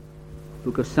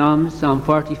book of Psalms, Psalm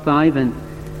 45, and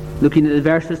looking at the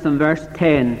verses from verse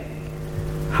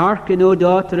 10. Hearken, O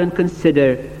daughter, and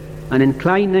consider, and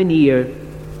incline thine ear.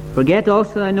 Forget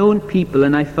also thine own people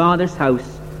and thy father's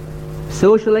house.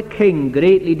 So shall a king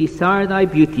greatly desire thy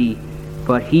beauty,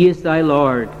 for he is thy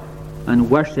Lord, and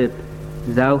worship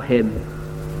thou him.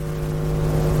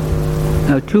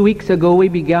 Now, 2 weeks ago we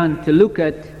began to look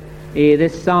at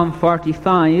this Psalm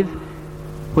 45,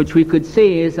 which we could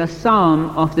say is a psalm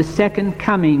of the second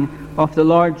coming of the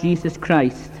Lord Jesus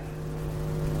Christ.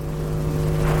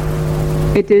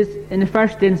 It is, in the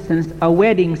first instance, a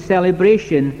wedding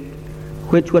celebration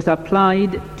which was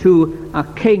applied to a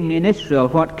king in Israel.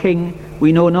 What king,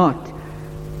 we know not.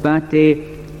 But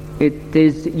it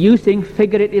is using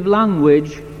figurative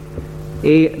language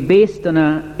based on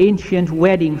an ancient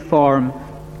wedding form.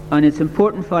 And it's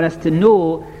important for us to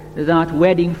know that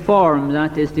wedding form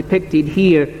that is depicted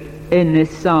here in this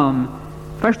psalm.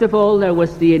 First of all, there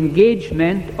was the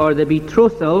engagement or the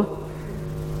betrothal.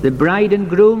 The bride and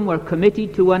groom were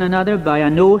committed to one another by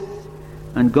an oath,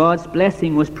 and God's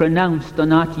blessing was pronounced on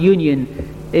that union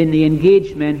in the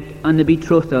engagement and the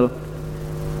betrothal.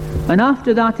 And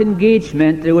after that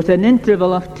engagement, there was an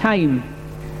interval of time.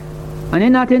 And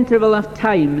in that interval of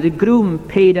time, the groom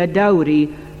paid a dowry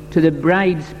to the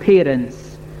bride's parents.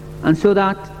 And so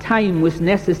that time was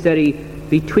necessary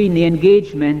between the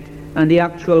engagement and the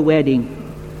actual wedding.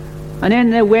 And then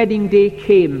the wedding day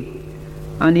came,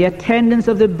 and the attendants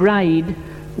of the bride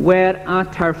were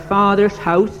at her father's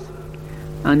house,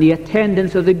 and the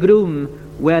attendants of the groom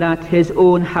were at his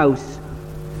own house.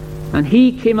 And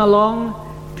he came along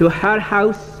to her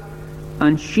house,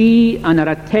 and she and her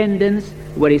attendants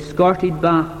were escorted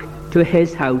back to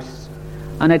his house.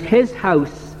 And at his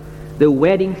house the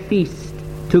wedding feast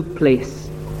took place.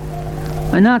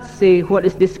 And that's what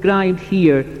is described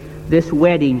here, this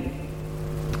wedding.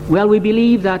 Well, we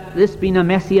believe that this being a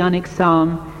messianic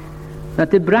psalm, that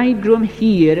the bridegroom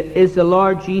here is the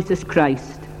Lord Jesus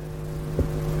Christ,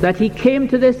 that he came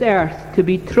to this earth to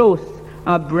betroth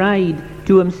a bride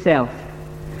to himself,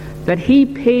 that he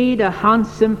paid a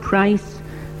handsome price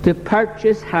to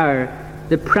purchase her,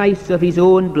 the price of his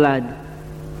own blood,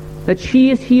 that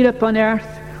she is here upon earth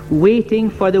waiting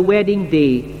for the wedding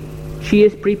day. She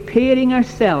is preparing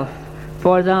herself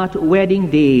for that wedding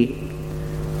day,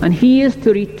 and he is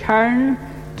to return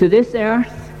to this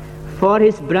earth for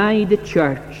his bride, the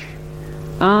church.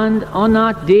 And on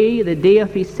that day, the day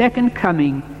of his second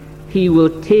coming, he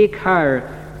will take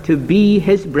her to be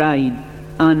his bride,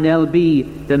 and there'll be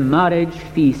the marriage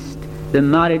feast, the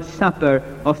marriage supper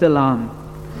of the Lamb.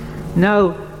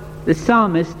 Now, the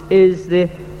psalmist is the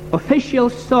official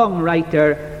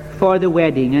songwriter for the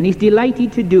wedding, and he's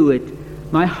delighted to do it.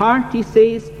 My heart, he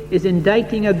says, is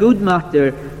inditing a good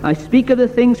matter. I speak of the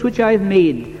things which I have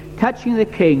made, touching the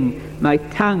king. My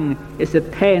tongue is the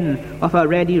pen of a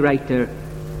ready writer.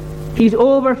 He's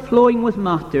overflowing with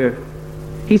matter.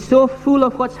 He's so full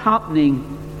of what's happening,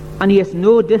 and he has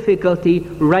no difficulty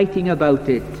writing about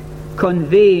it,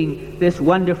 conveying this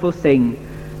wonderful thing.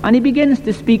 And he begins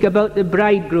to speak about the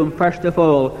bridegroom first of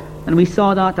all, and we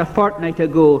saw that a fortnight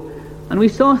ago. And we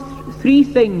saw three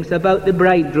things about the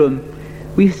bridegroom.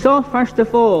 We saw first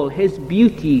of all his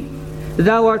beauty.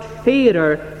 Thou art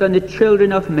fairer than the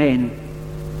children of men.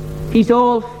 He's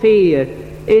all fair.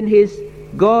 In his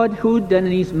godhood and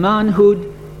in his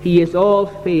manhood, he is all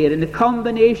fair. In the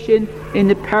combination in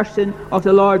the person of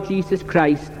the Lord Jesus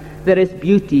Christ, there is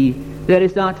beauty, there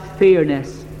is that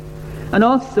fairness. And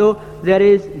also there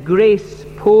is grace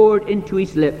poured into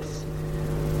his lips.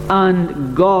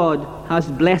 And God has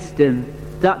blessed him.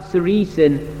 That's the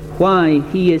reason why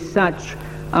he is such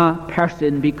a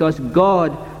person, because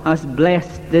God has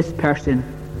blessed this person.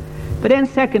 But then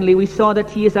secondly, we saw that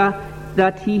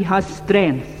he has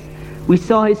strength. We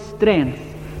saw his strength.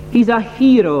 He's a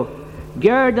hero.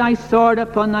 Gird thy sword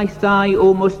upon thy thigh,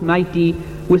 O most mighty,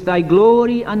 with thy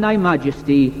glory and thy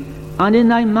majesty, and in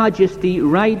thy majesty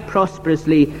ride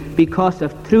prosperously, because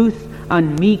of truth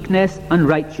and meekness and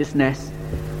righteousness.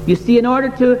 You see, in order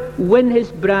to win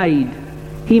his bride,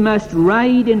 he must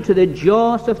ride into the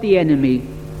jaws of the enemy.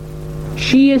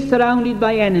 She is surrounded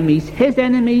by enemies, his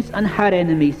enemies and her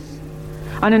enemies.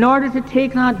 And in order to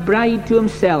take that bride to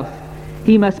himself,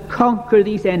 he must conquer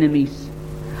these enemies.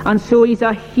 And so he's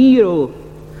a hero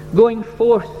going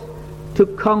forth to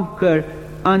conquer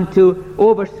and to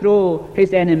overthrow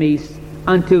his enemies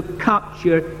and to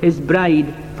capture his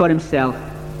bride for himself.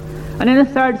 And then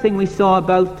the third thing we saw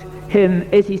about him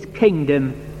is his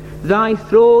kingdom. Thy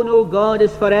throne, O God,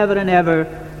 is forever and ever.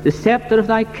 The scepter of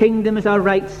thy kingdom is a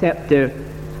right scepter.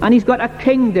 And he's got a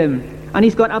kingdom, and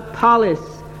he's got a palace,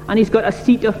 and he's got a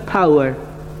seat of power.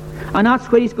 And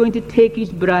that's where he's going to take his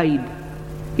bride.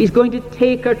 He's going to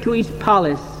take her to his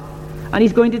palace, and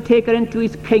he's going to take her into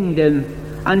his kingdom,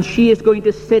 and she is going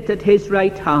to sit at his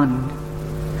right hand.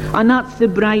 And that's the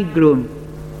bridegroom.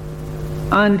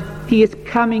 And he is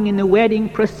coming in the wedding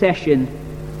procession.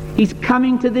 He's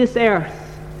coming to this earth.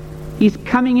 He's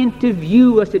coming into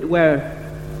view, as it were,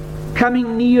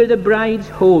 coming near the bride's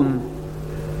home.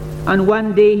 And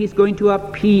one day he's going to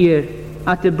appear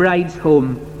at the bride's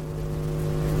home.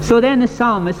 So then the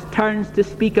psalmist turns to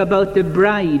speak about the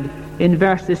bride in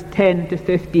verses 10 to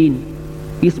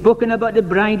 15. He's spoken about the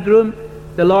bridegroom,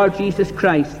 the Lord Jesus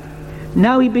Christ.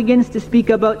 Now he begins to speak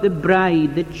about the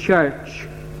bride, the church.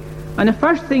 And the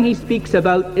first thing he speaks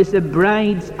about is the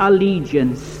bride's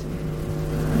allegiance.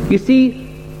 You see,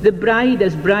 the bride,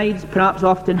 as brides perhaps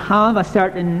often have, a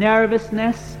certain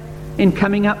nervousness in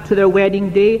coming up to their wedding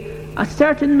day, a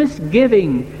certain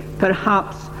misgiving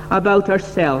perhaps about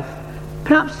herself,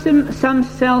 perhaps some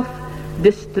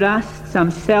self-distrust, some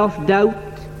self-doubt.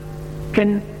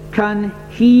 Can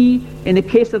he, in the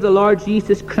case of the Lord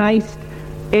Jesus Christ,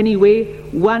 anyway,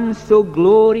 one so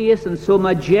glorious and so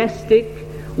majestic,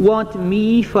 want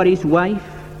me for his wife?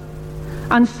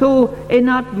 And so, in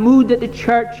that mood that the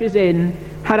church is in,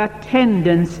 her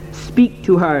attendants speak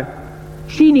to her.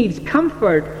 She needs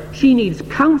comfort. She needs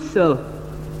counsel.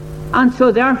 And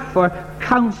so, therefore,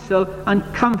 counsel and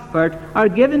comfort are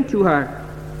given to her.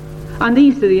 And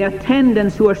these are the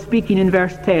attendants who are speaking in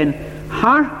verse 10.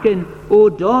 Hearken, O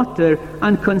daughter,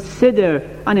 and consider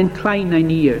and incline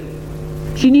thine ear.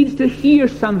 She needs to hear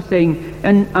something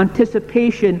in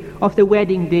anticipation of the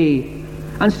wedding day.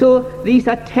 And so these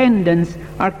attendants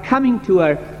are coming to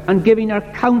her and giving her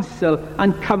counsel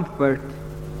and comfort.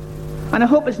 And I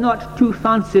hope it's not too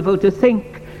fanciful to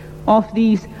think of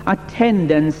these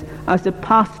attendants as the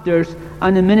pastors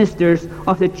and the ministers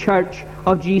of the Church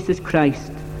of Jesus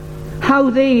Christ. How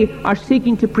they are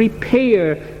seeking to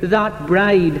prepare that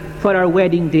bride for our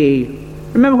wedding day.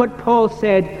 Remember what Paul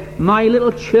said, my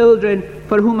little children,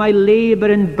 for whom I labor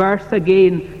in birth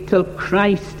again, till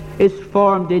Christ is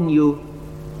formed in you.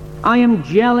 I am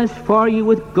jealous for you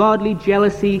with godly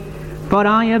jealousy, for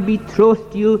I have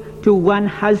betrothed you to one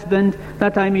husband,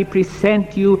 that I may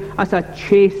present you as a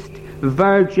chaste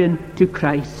virgin to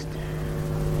Christ.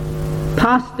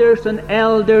 Pastors and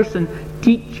elders and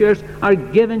teachers are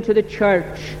given to the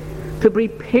church to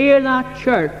prepare that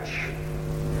church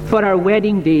for our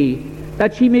wedding day,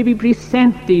 that she may be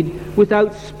presented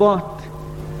without spot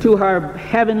to her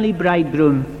heavenly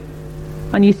bridegroom.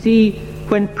 And you see,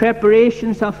 when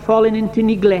preparations have fallen into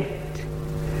neglect,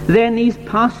 then these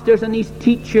pastors and these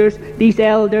teachers, these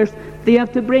elders, they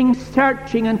have to bring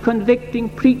searching and convicting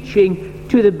preaching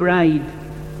to the bride,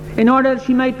 in order that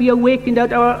she might be awakened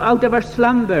out of her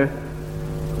slumber.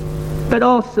 But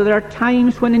also there are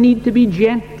times when they need to be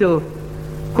gentle,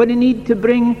 when they need to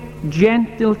bring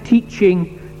gentle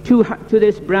teaching to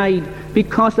this bride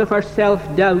because of her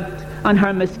self-doubt and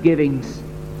her misgivings.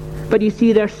 But you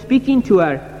see, they're speaking to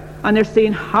her, and they're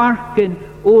saying, hearken,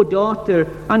 O daughter,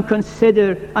 and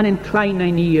consider and incline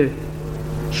thine ear.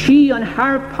 She on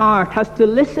her part has to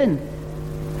listen.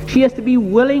 She has to be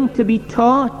willing to be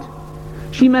taught.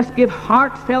 She must give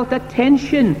heartfelt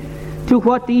attention to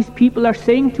what these people are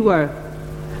saying to her.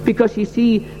 Because you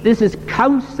see, this is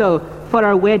counsel for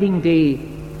our wedding day.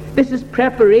 This is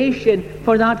preparation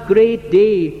for that great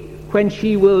day when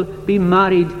she will be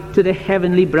married to the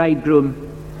heavenly bridegroom.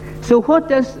 So what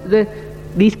does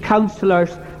these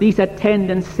counselors, these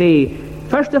attendants say?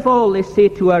 First of all, they say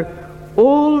to her,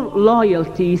 old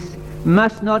loyalties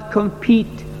must not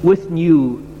compete with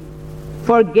new.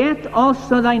 Forget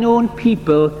also thine own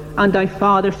people and thy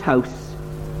father's house.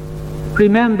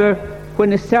 Remember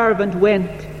when the servant went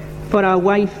for a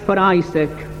wife for Isaac,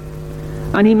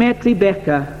 and he met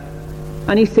Rebekah,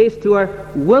 and he says to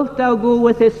her, wilt thou go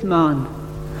with this man?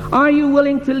 Are you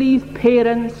willing to leave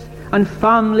parents and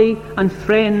family and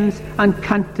friends and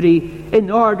country in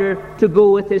order to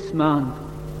go with this man?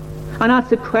 And that's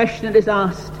the question that is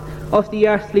asked of the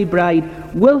earthly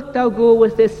bride. Wilt thou go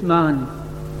with this man?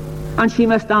 And she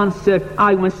must answer,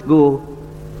 I must go.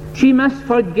 She must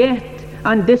forget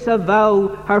and disavow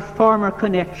her former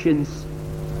connections.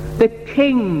 The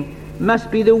king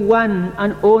must be the one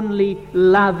and only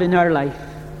love in her life.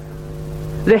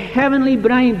 The heavenly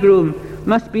bridegroom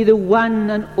must be the one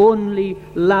and only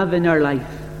love in her life.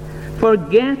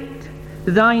 Forget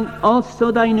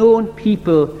also thine own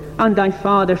people and thy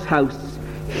father's house.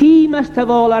 He must have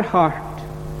all her heart.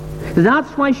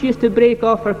 That's why she is to break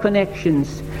off her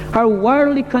connections, her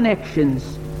worldly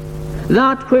connections.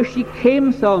 That where she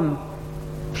came from,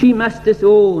 she must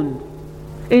disown.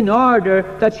 in order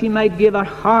that she might give her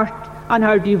heart and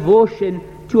her devotion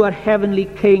to her heavenly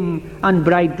King and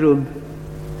Bridegroom.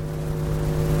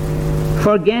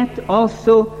 Forget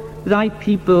also thy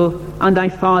people and thy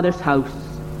father's house.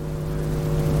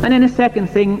 And then the second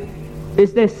thing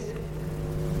is this,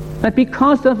 that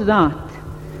because of that,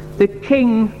 the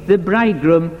King, the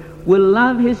Bridegroom, will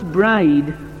love his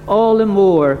bride all the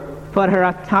more for her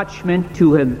attachment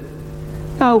to him.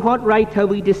 Now, what right have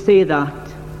we to say that?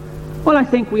 Well, I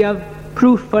think we have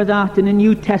proof for that in the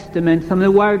New Testament from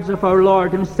the words of our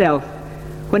Lord himself,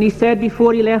 when he said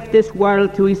before he left this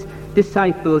world to his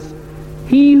disciples,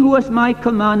 "He who has my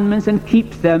commandments and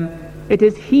keeps them, it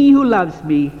is he who loves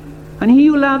me, and he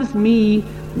who loves me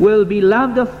will be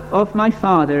loved of my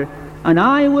Father, and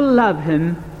I will love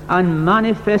him and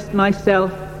manifest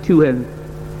myself to him.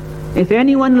 If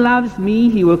anyone loves me,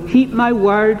 he will keep my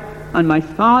word, and my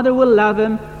Father will love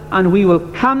him, and we will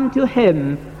come to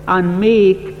him and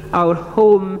make our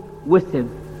home with him."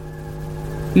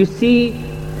 You see,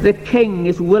 the King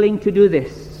is willing to do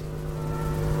this.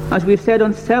 As we've said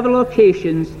on several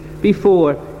occasions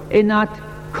before, in that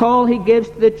call he gives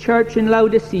to the church in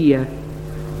Laodicea,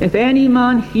 "If any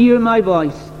man hear my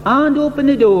voice and open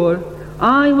the door,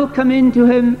 I will come into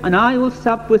him, and I will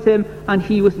sup with him, and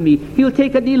he with me." He will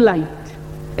take a delight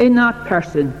in that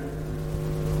person.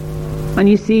 And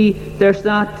you see, there's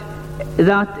that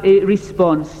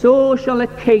response. "So shall a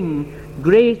king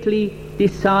greatly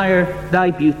desire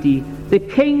thy beauty." The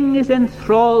King is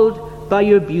enthralled by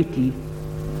your beauty.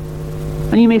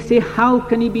 And you may say, how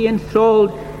can he be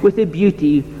enthralled with the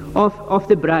beauty of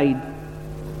the bride?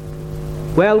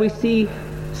 Well, we see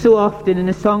so often in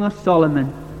the Song of Solomon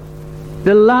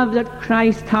the love that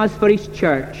Christ has for his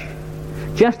church.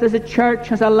 Just as the church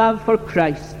has a love for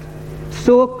Christ,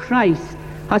 so Christ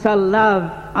has a love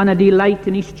and a delight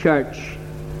in his church.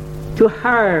 To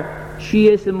him she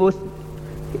is the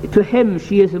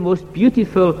most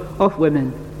beautiful of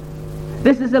women.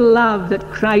 This is the love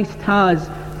that Christ has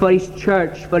for his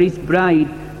church, for his bride,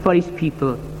 for his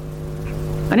people.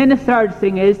 And then the third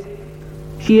thing is,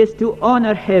 she is to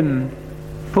honor him,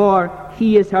 for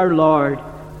he is her Lord.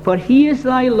 For he is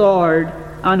thy Lord,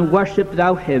 and worship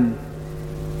thou him.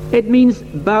 It means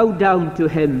bow down to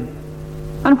him.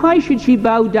 And why should she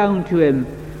bow down to him?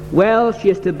 Well, she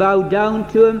is to bow down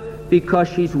to him because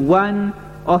she's one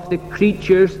of the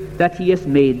creatures that he has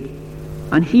made.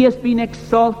 And he has been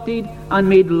exalted and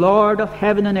made Lord of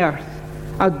heaven and earth,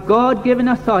 a God-given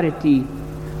authority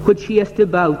which she has to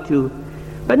bow to.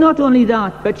 But not only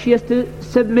that, but she has to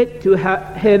submit to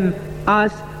him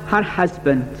as her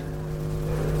husband.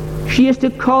 She is to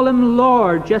call him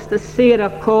Lord, just as Sarah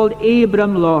called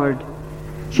Abram Lord.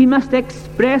 She must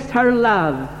express her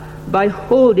love by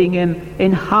holding him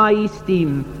in high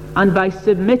esteem and by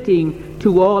submitting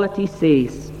to all that he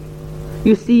says.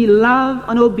 You see, love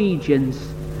and obedience,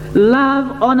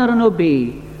 love, honor and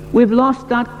obey. We've lost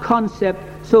that concept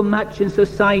so much in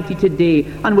society today,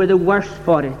 and we're the worse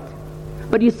for it.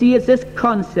 But you see, it's this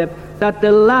concept that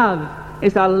the love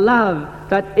is a love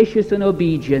that issues in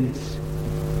obedience.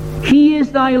 He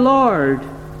is thy Lord.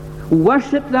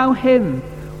 Worship thou him.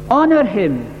 Honor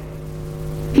him.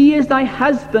 He is thy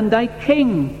husband, thy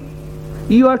king.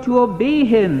 You are to obey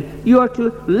him. You are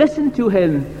to listen to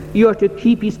him. You are to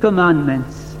keep his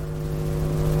commandments.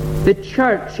 The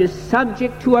church is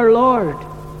subject to our Lord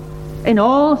in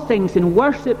all things, in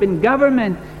worship, in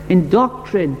government, in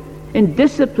doctrine, in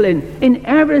discipline, in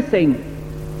everything.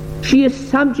 She is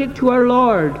subject to our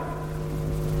Lord.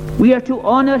 We are to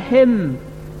honor him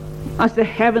as the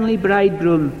heavenly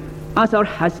bridegroom, as our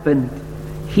husband.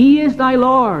 He is thy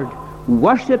Lord.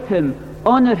 Worship him,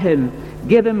 honor him,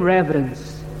 give him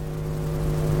reverence.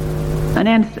 And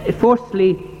then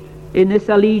fourthly, in this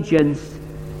allegiance,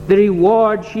 the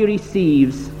reward she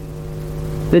receives.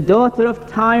 The daughter of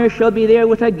Tyre shall be there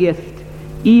with a gift,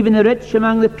 even the rich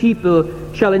among the people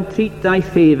shall entreat thy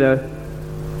favor.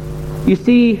 You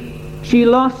see, she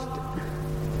lost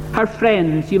her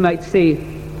friends, you might say.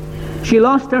 She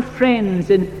lost her friends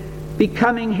in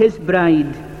becoming his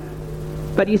bride.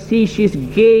 But you see, she's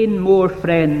gained more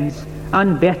friends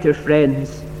and better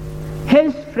friends.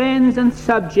 His friends and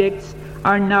subjects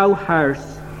are now hers.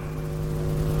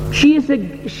 She is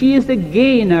the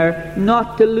gainer,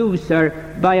 not the loser,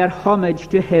 by her homage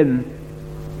to him.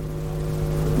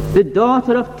 The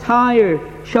daughter of Tyre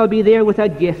shall be there with a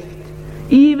gift.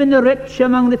 Even the rich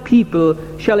among the people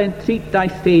shall entreat thy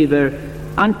favor.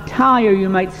 And Tyre, you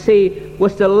might say,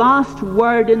 was the last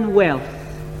word in wealth.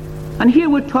 And here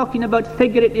we're talking about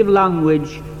figurative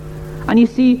language. And you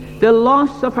see, the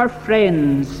loss of her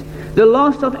friends, the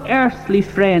loss of earthly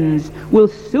friends, will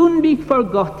soon be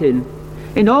forgotten.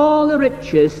 in all the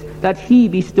riches that he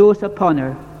bestows upon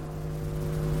her.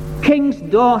 King's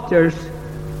daughters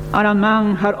are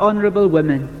among her honourable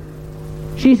women.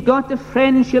 She's got the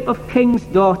friendship of king's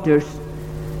daughters.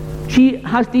 She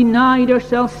has denied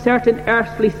herself certain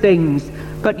earthly things,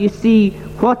 but you see,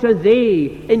 what are they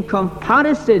in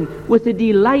comparison with the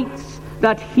delights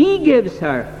that he gives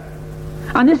her?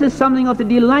 And this is something of the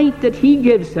delight that he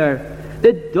gives her.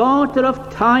 The daughter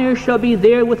of Tyre shall be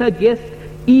there with a gift,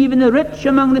 even the rich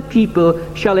among the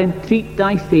people shall entreat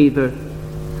thy favour.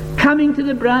 Coming to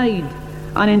the bride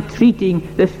and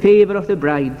entreating the favour of the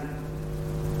bride.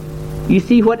 You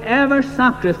see, whatever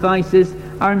sacrifices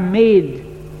are made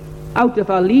out of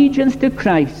allegiance to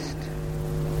Christ,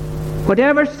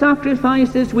 whatever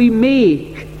sacrifices we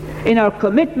make in our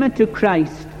commitment to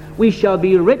Christ, we shall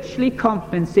be richly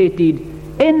compensated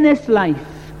in this life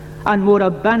and more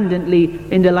abundantly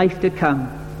in the life to come.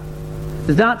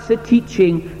 That's the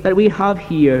teaching that we have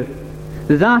here.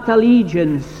 That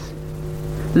allegiance,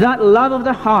 that love of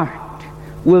the heart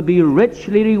will be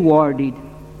richly rewarded.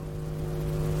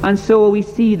 And so we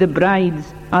see the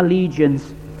bride's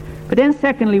allegiance. But then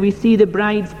secondly, we see the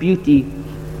bride's beauty.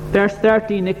 Verse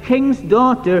 13, the king's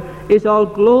daughter is all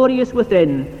glorious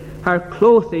within. Her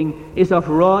clothing is of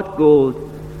wrought gold.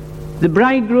 The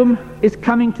bridegroom is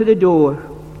coming to the door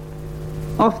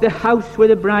of the house where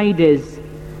the bride is.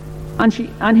 And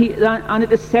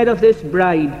it is said of this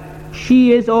bride,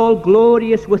 she is all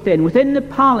glorious within the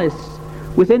palace,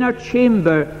 within her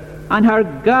chamber, and her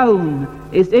gown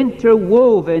is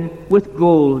interwoven with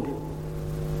gold.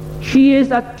 She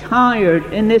is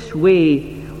attired in this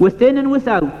way, within and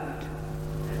without.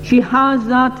 She has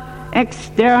that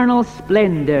external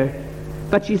splendor,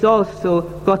 but she's also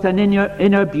got an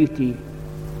inner beauty.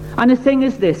 And the thing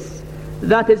is this,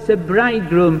 that it's the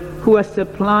bridegroom who has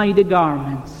supplied the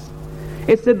garments.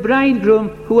 It's the bridegroom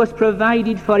who has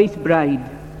provided for his bride.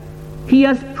 He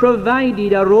has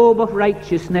provided a robe of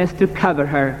righteousness to cover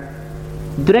her.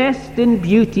 Dressed in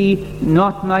beauty,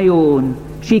 not my own,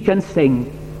 she can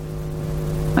sing.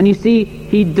 And you see,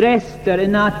 he dressed her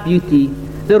in that beauty.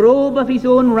 The robe of his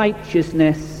own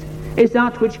righteousness is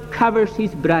that which covers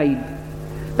his bride.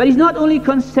 But he's not only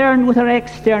concerned with her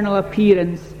external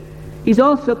appearance, he's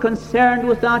also concerned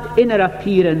with that inner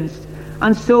appearance.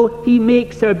 And so he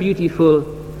makes her beautiful.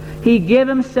 He gave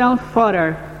himself for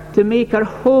her to make her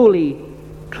holy,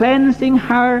 cleansing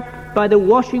her by the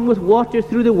washing with water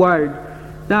through the word,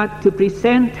 that to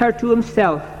present her to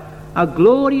himself a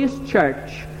glorious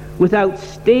church without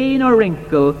stain or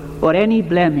wrinkle or any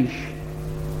blemish.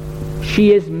 She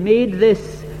has made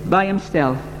this by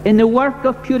himself in the work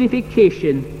of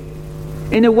purification,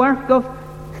 in the work of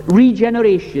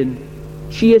regeneration.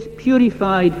 She is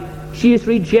purified, she is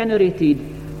regenerated,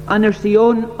 and there's the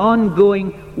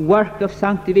ongoing work of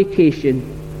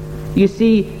sanctification. You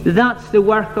see, that's the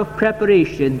work of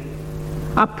preparation.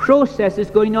 A process is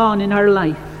going on in her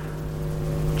life.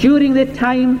 During the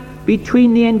time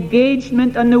between the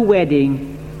engagement and the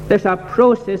wedding, there's a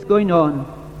process going on.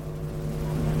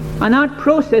 And that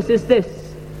process is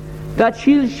this, that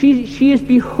she is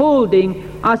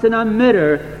beholding as in a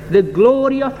mirror the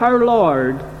glory of her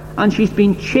Lord, and she's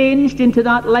been changed into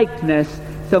that likeness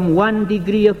from one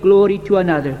degree of glory to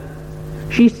another.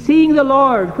 She's seeing the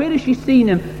Lord. Where has she seen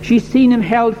him? She's seen him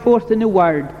held forth in the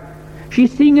Word.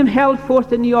 She's seeing him held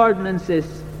forth in the ordinances.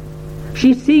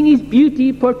 She's seeing his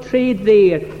beauty portrayed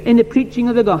there in the preaching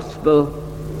of the gospel.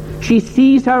 She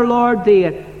sees her Lord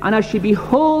there, and as she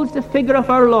beholds the figure of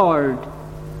our Lord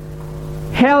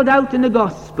held out in the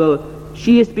gospel,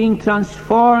 she is being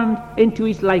transformed into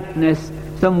his likeness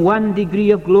from one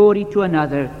degree of glory to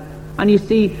another. And you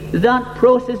see, that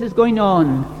process is going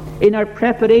on in our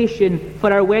preparation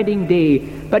for our wedding day.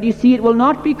 But you see, it will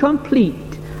not be complete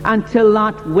until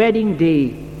that wedding day.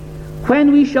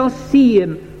 When we shall see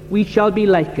him, we shall be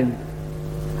like him.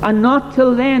 And not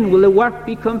till then will the work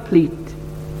be complete.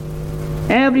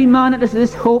 Every man that has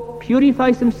this hope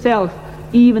purifies himself,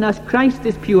 even as Christ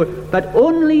is pure. But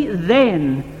only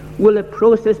then will the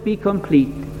process be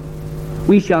complete.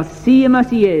 We shall see him as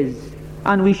he is,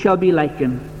 and we shall be like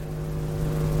him.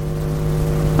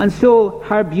 And so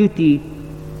her beauty,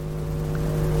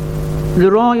 the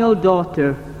royal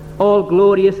daughter, all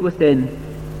glorious within.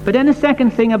 But then the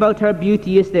second thing about her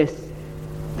beauty is this,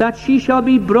 that she shall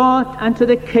be brought unto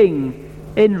the king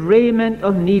in raiment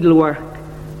of needlework.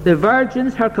 The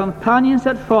virgins, her companions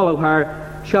that follow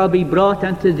her, shall be brought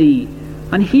unto thee.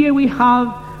 And here we have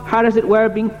her, as it were,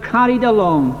 being carried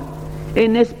along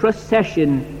in this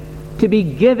procession to be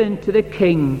given to the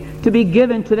king, to be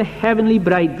given to the heavenly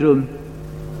bridegroom.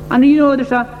 And you know,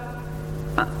 there's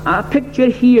a picture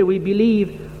here, we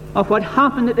believe, of what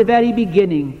happened at the very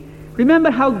beginning.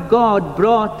 Remember how God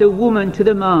brought the woman to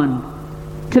the man,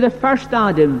 to the first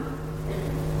Adam.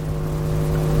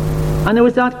 And there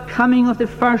was that coming of the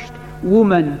first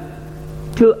woman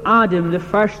to Adam, the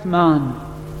first man,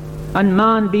 and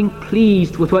man being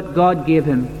pleased with what God gave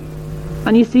him.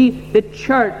 And you see, the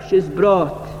church is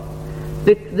brought,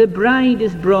 the bride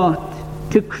is brought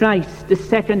to Christ, the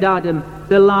second Adam,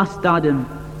 the last Adam,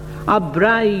 a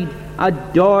bride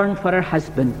adorned for her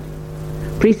husband,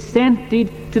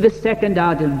 presented to the second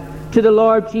Adam, to the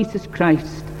Lord Jesus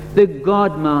Christ, the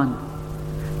God-man.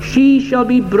 She shall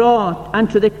be brought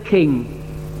unto the King.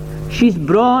 She's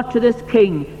brought to this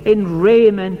King in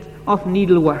raiment of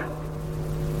needlework.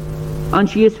 And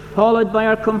she is followed by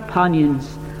her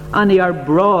companions, and they are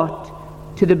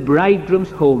brought to the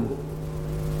bridegroom's home.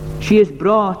 She is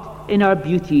brought in her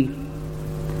beauty.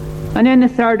 And then the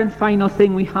third and final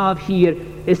thing we have here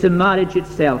is the marriage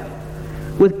itself.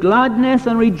 With gladness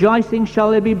and rejoicing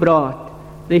shall they be brought.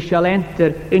 They shall enter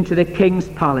into the King's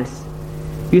palace.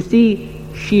 You see,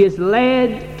 she is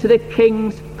led to the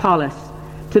King's palace,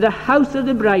 to the house of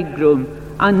the bridegroom,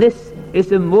 and this is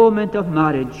the moment of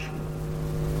marriage.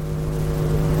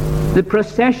 The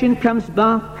procession comes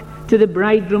back to the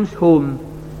bridegroom's home,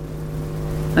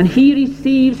 and he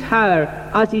receives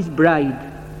her as his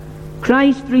bride.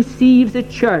 Christ receives the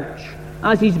church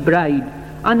as his bride,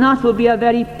 and that will be a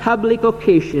very public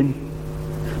occasion.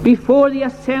 Before the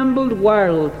assembled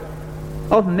world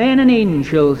of men and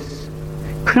angels,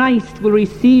 Christ will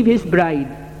receive his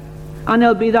bride, and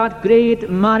there'll be that great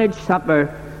marriage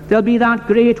supper, there'll be that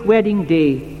great wedding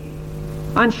day,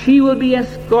 and she will be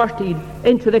escorted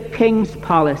into the King's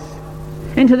palace,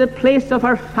 into the place of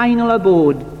her final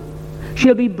abode.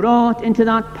 She'll be brought into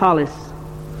that palace,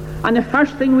 and the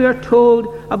first thing we are told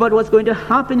about what's going to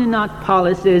happen in that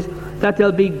palace is that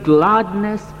there'll be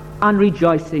gladness and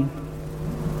rejoicing.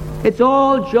 It's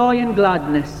all joy and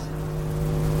gladness.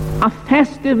 A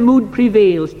festive mood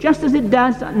prevails, just as it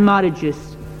does at marriages.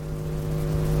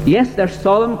 Yes, there are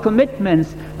solemn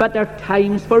commitments, but there are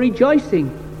times for rejoicing.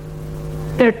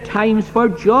 There are times for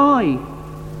joy.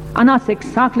 And that's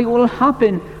exactly what will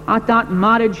happen at that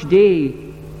marriage day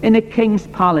in the King's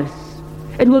palace.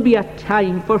 It will be a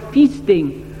time for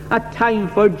feasting, a time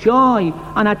for joy,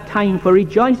 and a time for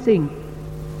rejoicing.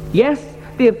 Yes,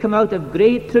 they have come out of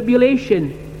great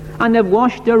tribulation, and they've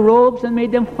washed their robes and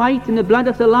made them white in the blood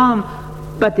of the Lamb,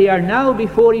 but they are now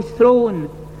before his throne.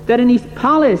 They're in his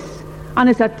palace, and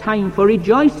it's a time for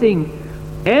rejoicing.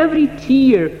 Every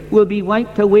tear will be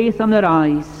wiped away from their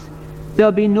eyes.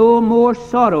 There'll be no more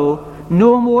sorrow,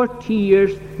 no more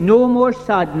tears, no more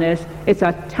sadness. It's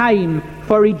a time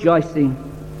for rejoicing.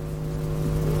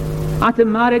 At the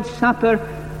marriage supper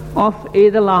of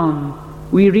the Lamb,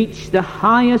 we reach the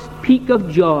highest peak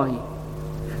of joy.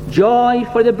 Joy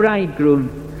for the bridegroom,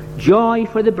 joy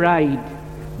for the bride,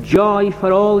 joy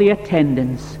for all the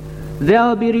attendants.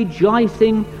 There'll be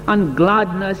rejoicing and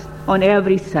gladness on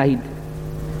every side.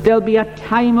 There'll be a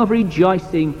time of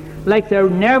rejoicing like there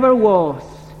never was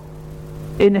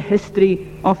in the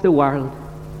history of the world.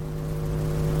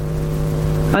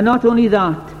 And not only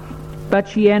that, but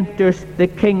she enters the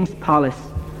King's palace.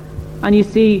 And you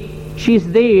see, she's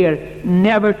there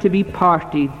never to be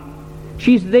parted.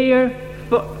 She's there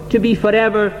to be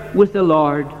forever with the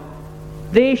Lord.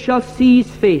 They shall see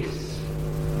his face.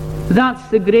 That's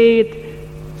the great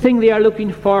thing they are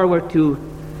looking forward to.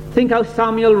 Think how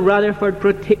Samuel Rutherford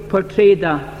portrayed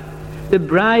that. The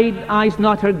bride eyes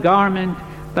not her garment,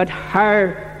 but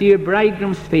her dear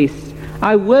bridegroom's face.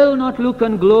 I will not look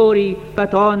on glory,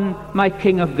 but on my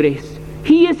King of grace.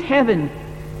 He is heaven.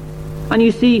 And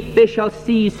you see, they shall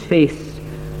see his face.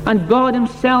 And God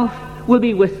himself will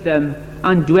be with them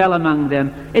and dwell among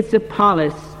them. It's the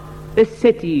palace, the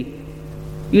city.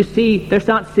 You see, there's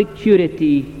that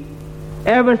security.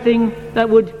 Everything that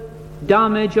would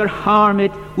damage or harm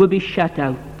it will be shut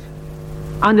out.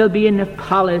 And they'll be in the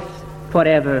palace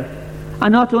forever.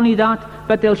 And not only that,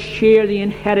 but they'll share the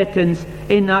inheritance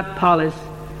in that palace,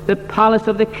 the palace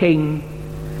of the King,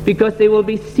 because they will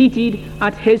be seated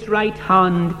at his right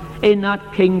hand in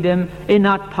that kingdom, in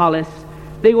that palace.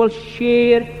 They will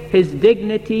share his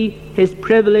dignity, his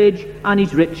privilege, and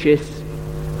his riches.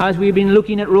 As we've been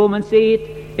looking at Romans 8,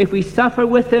 if we suffer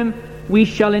with him, we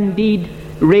shall indeed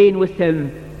reign with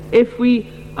him. If we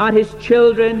are his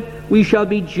children, we shall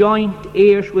be joint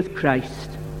heirs with Christ.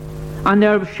 And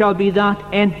there shall be that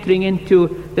entering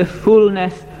into the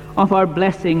fullness of our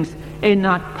blessings in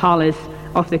that palace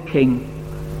of the King.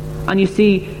 And you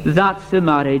see, that's the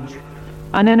marriage.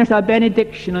 And then there's a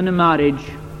benediction on the marriage.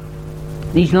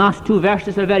 These last two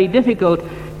verses are very difficult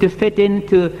to fit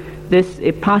into this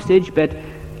passage, but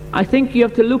I think you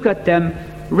have to look at them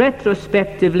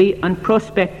retrospectively and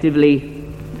prospectively.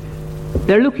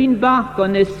 They're looking back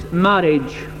on this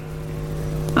marriage,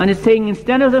 and it's saying,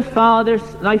 instead of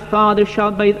thy fathers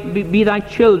shall be thy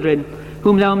children,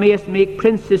 whom thou mayest make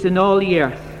princes in all the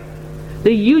earth.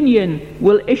 The union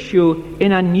will issue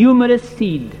in a numerous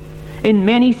seed, in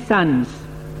many sons.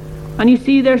 And you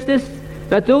see, there's this,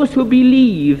 that those who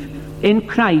believe in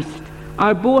Christ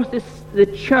are both the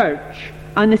church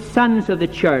and the sons of the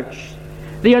church.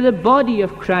 They are the body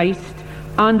of Christ,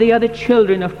 and they are the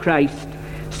children of Christ.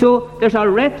 So there's a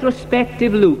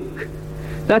retrospective look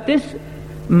that this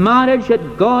marriage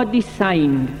that God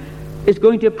designed is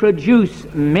going to produce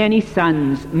many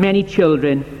sons, many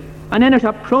children. And then there's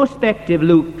a prospective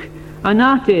look, and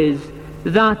that is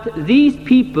that these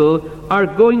people are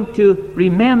going to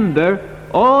remember,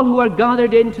 all who are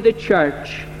gathered into the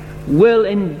church will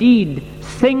indeed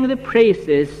sing the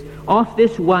praises of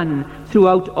this one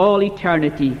throughout all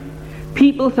eternity.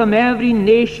 People from every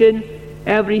nation,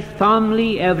 every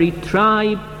family, every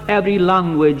tribe, every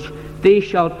language, they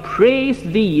shall praise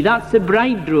thee. That's the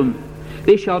bridegroom.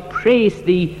 They shall praise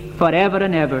thee forever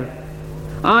and ever.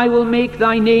 I will make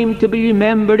thy name to be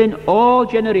remembered in all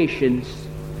generations.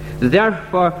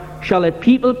 Therefore shall the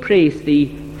people praise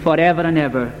thee forever and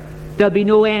ever. There'll be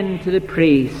no end to the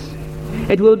praise.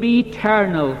 It will be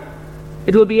eternal.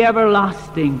 It will be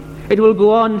everlasting. It will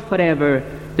go on forever,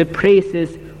 the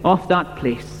praises of that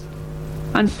place.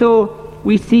 And so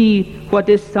we see what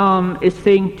this psalm is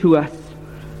saying to us.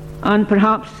 And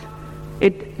perhaps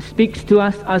it speaks to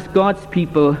us as God's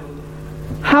people.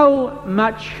 How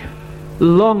much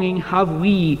longing have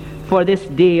we for this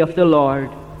day of the Lord?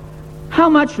 How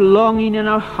much longing in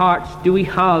our hearts do we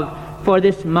have for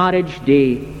this marriage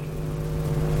day?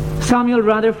 Samuel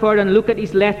Rutherford, and look at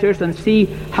his letters and see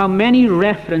how many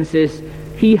references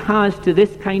he has to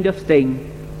this kind of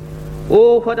thing.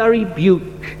 Oh, what a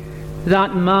rebuke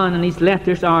that man and his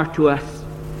letters are to us.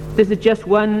 This is just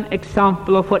one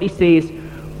example of what he says.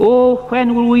 Oh,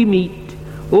 when will we meet?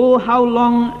 Oh, how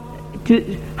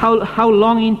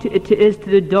longing it is to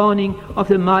the dawning of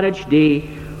the marriage day.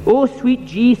 Oh, sweet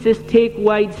Jesus, take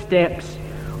wide steps.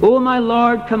 Oh, my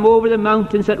Lord, come over the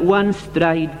mountains at one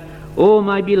stride. Oh,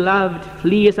 my beloved,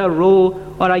 flee as a roe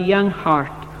or a young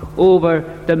hart over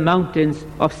the mountains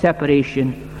of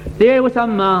separation. There was a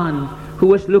man who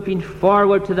was looking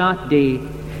forward to that day.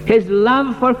 His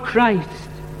love for Christ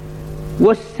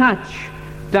was such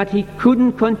that he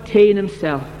couldn't contain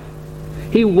himself.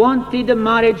 He wanted the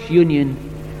marriage union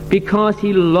because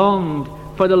he longed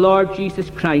for the Lord Jesus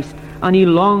Christ, and he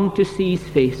longed to see his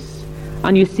face.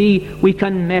 And you see, we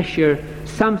can measure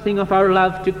something of our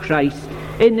love to Christ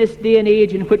in this day and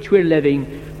age in which we're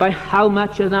living by how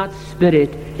much of that spirit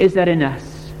is there in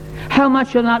us. How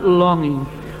much of that longing.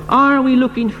 Are we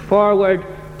looking forward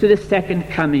to the second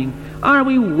coming? Are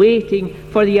we waiting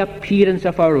for the appearance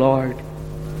of our Lord?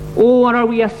 Or are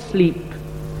we asleep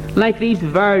like these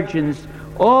virgins,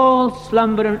 all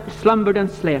slumbered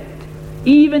and slept?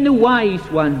 Even the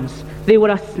wise ones, they were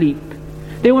asleep.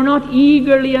 They were not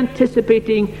eagerly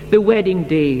anticipating the wedding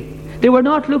day. They were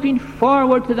not looking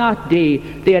forward to that day.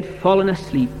 They had fallen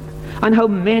asleep. And how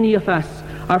many of us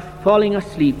are falling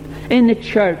asleep in the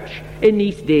church in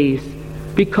these days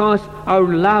because our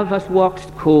love has waxed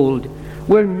cold.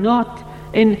 We're not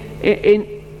in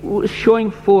showing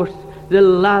forth the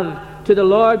love to the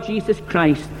Lord Jesus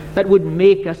Christ that would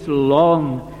make us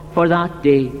long for that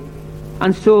day.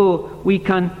 And so we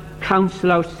can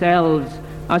counsel ourselves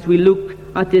as we look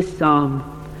at this psalm.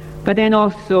 But then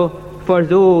also for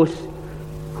those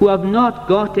who have not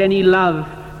got any love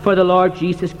for the Lord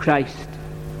Jesus Christ.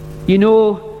 You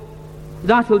know,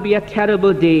 that will be a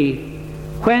terrible day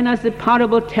when, as the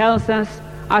parable tells us,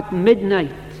 at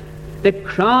midnight the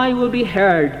cry will be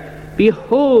heard,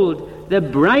 behold, the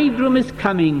bridegroom is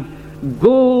coming,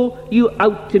 go you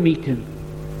out to meet him.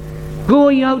 Go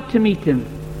you out to meet him.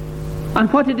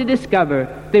 And what did they discover?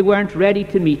 They weren't ready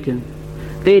to meet him.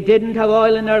 They didn't have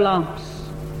oil in their lamps,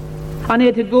 and they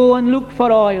had to go and look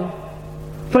for oil,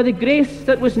 for the grace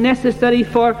that was necessary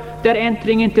for their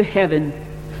entering into heaven.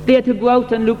 They had to go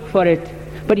out and look for it,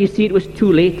 but you see, it was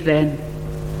too late then.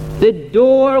 The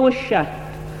door was shut.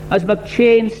 As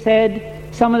McChain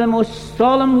said, some of the most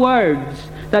solemn words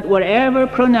that were ever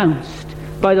pronounced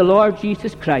by the Lord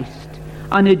Jesus Christ,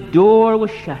 and the door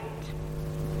was shut.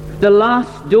 The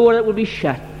last door that will be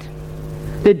shut.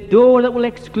 The door that will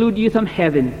exclude you from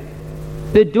heaven.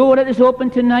 The door that is open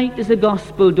tonight is the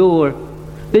gospel door.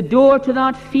 The door to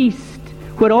that feast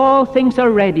where all things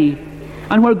are ready,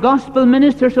 and where gospel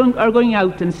ministers are going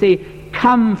out and say,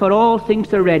 come, for all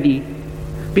things are ready.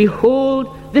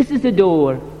 Behold, this is the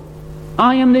door.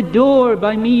 I am the door.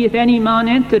 By me if any man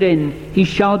enter in, he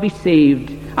shall be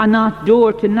saved. And that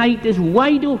door tonight is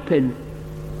wide open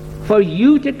for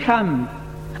you to come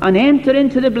and enter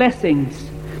into the blessings,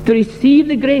 to receive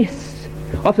the grace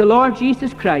of the Lord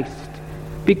Jesus Christ,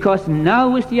 because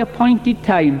now is the appointed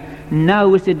time.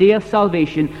 Now is the day of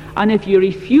salvation. And if you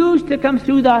refuse to come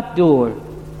through that door,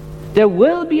 there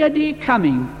will be a day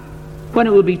coming when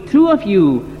it will be true of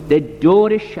you, the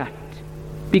door is shut,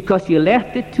 because you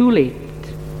left it too late.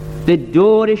 The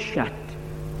door is shut.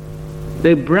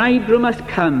 The bridegroom has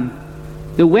come.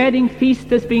 The wedding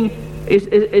feast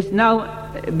is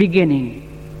now beginning,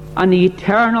 and the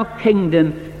eternal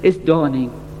kingdom is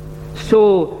dawning.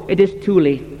 So it is too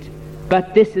late.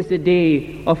 But this is the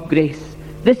day of grace.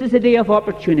 This is the day of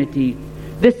opportunity.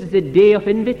 This is the day of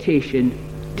invitation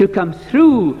to come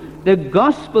through the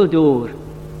gospel door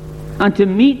and to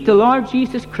meet the Lord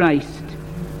Jesus Christ,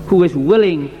 who is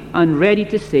willing and ready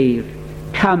to save.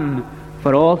 Come,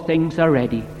 for all things are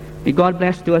ready. May God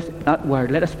bless to us that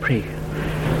word. Let us pray.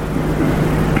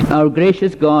 Our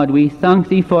gracious God, we thank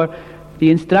Thee for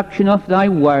the instruction of Thy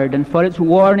word and for its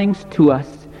warnings to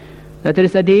us, that there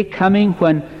is a day coming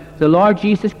when the Lord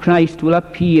Jesus Christ will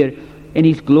appear in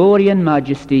His glory and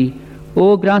majesty.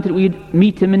 Oh, grant that we would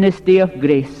meet Him in this day of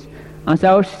grace as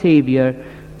our Saviour,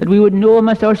 that we would know Him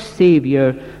as our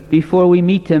Saviour before we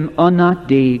meet Him on that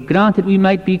day. Grant that we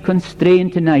might be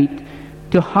constrained tonight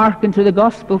to hearken to the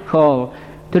gospel call,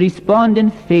 to respond in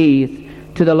faith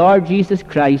to the Lord Jesus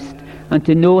Christ, and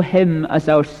to know Him as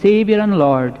our Saviour and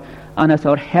Lord, and as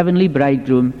our heavenly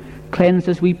bridegroom. Cleanse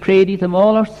us, we pray Thee, from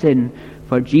all our sin,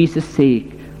 for Jesus'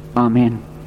 sake. Amen.